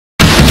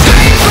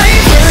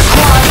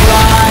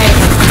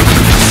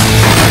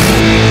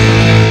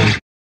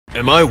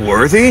Am I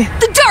worthy?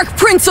 The Dark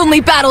Prince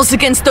only battles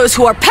against those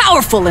who are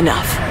powerful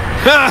enough.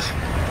 Ha!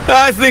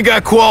 I think I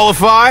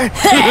qualify.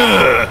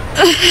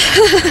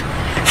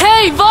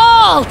 Hey,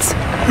 Vault!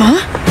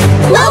 Huh?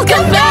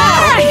 Welcome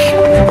back!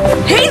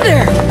 Hey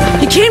there!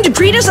 You came to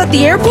greet us at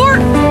the airport?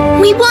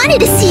 We wanted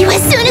to see you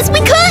as soon as we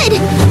could!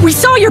 We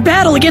saw your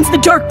battle against the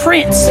Dark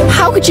Prince.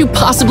 How could you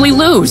possibly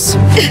lose?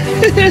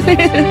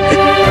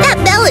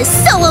 That bell is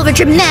so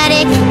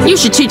overdramatic. You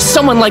should teach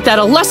someone like that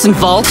a lesson,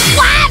 Vault.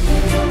 What?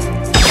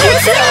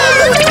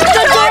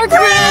 The Dark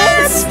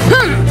Prince!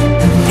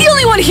 The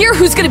only one here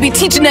who's gonna be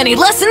teaching any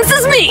lessons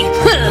is me!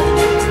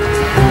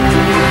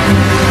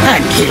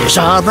 And here's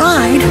our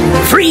ride.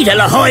 Frida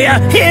La Jolla,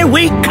 here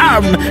we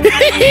come!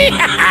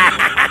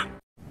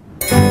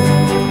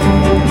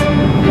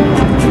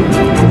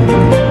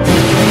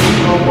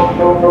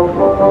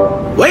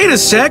 Wait a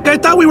sec, I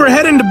thought we were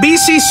heading to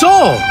BC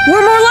Seoul.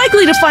 We're more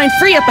likely to find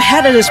Free up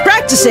ahead of this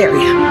practice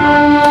area.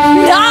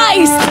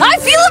 Nice! I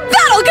feel a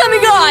battle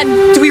coming on!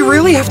 Do we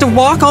really have to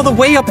walk all the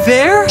way up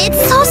there? It's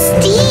so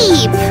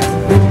steep.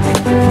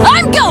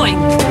 I'm going!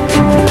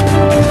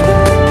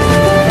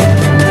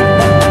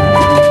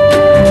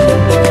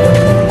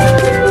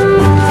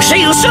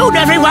 See you soon,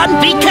 everyone!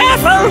 Be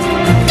careful!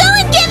 Go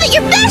and give it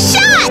your best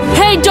shot!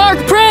 Hey, Dark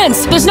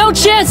Prince! There's no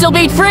chance you'll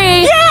beat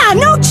Free! Yeah,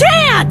 no chance!